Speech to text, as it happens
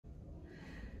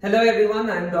Hello everyone,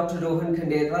 I am Dr. Rohan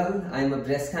Khandelwal. I am a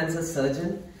breast cancer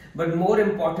surgeon, but more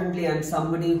importantly, I am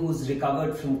somebody who's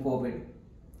recovered from COVID.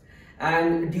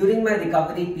 And during my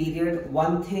recovery period,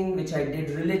 one thing which I did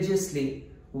religiously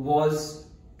was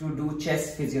to do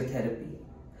chest physiotherapy.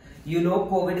 You know,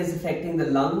 COVID is affecting the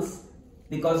lungs,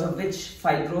 because of which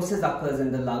fibrosis occurs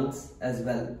in the lungs as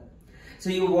well.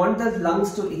 So you want the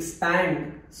lungs to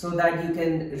expand so that you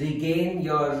can regain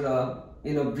your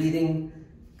breathing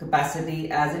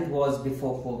capacity as it was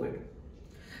before COVID.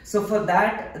 So for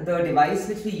that, the device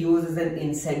which we use is an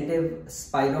incentive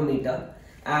spirometer,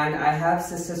 and I have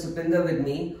Sister Supinder with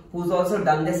me, who's also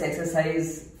done this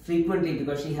exercise frequently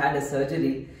because she had a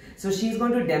surgery. So she's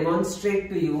going to demonstrate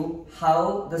to you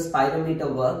how the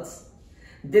spirometer works.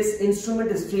 This instrument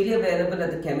is freely available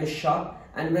at the chemist shop,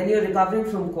 and when you're recovering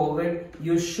from COVID,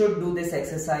 you should do this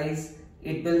exercise.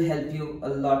 It will help you a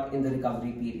lot in the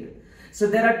recovery period. So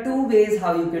there are two ways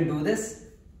how you can do this.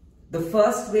 The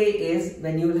first way is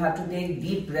when you will have to take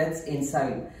deep breaths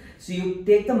inside. So you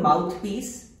take the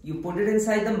mouthpiece, you put it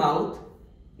inside the mouth.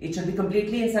 It should be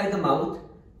completely inside the mouth.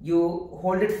 You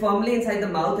hold it firmly inside the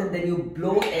mouth and then you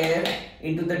blow air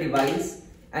into the device.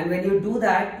 And when you do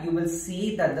that, you will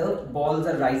see that the balls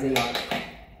are rising up.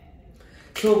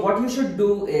 So what you should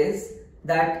do is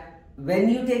that when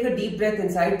you take a deep breath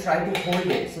inside, try to hold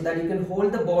it so that you can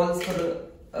hold the balls for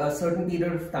a certain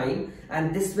period of time,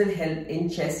 and this will help in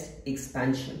chest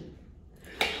expansion.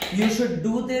 You should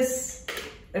do this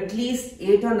at least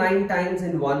 8 or 9 times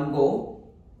in one go,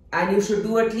 and you should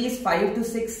do at least 5 to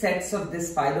 6 sets of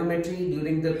this spirometry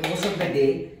during the course of the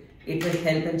day. It will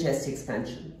help in chest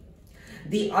expansion.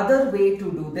 The other way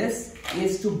to do this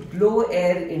is to blow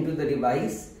air into the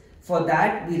device. For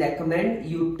that, we recommend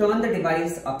you turn the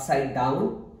device upside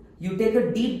down, you take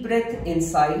a deep breath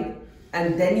inside,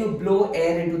 and then you blow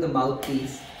air into the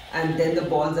mouthpiece, and then the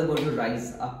balls are going to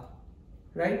rise up,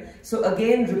 right? So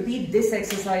again, repeat this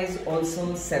exercise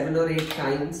also 7 or 8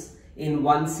 times in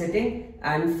one sitting,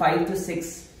 and 5 to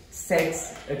 6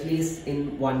 sets at least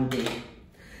in one day.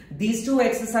 These two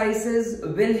exercises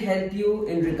will help you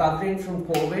in recovering from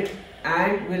COVID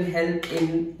and will help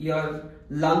in your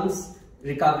lungs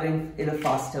recovering in a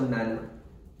faster manner.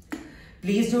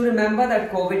 Please do remember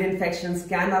that COVID infections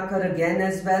can occur again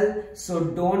as well, so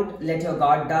don't let your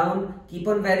guard down. Keep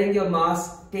on wearing your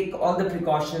mask, take all the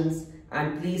precautions,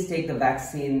 and please take the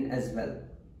vaccine as well.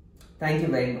 Thank you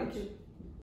very much.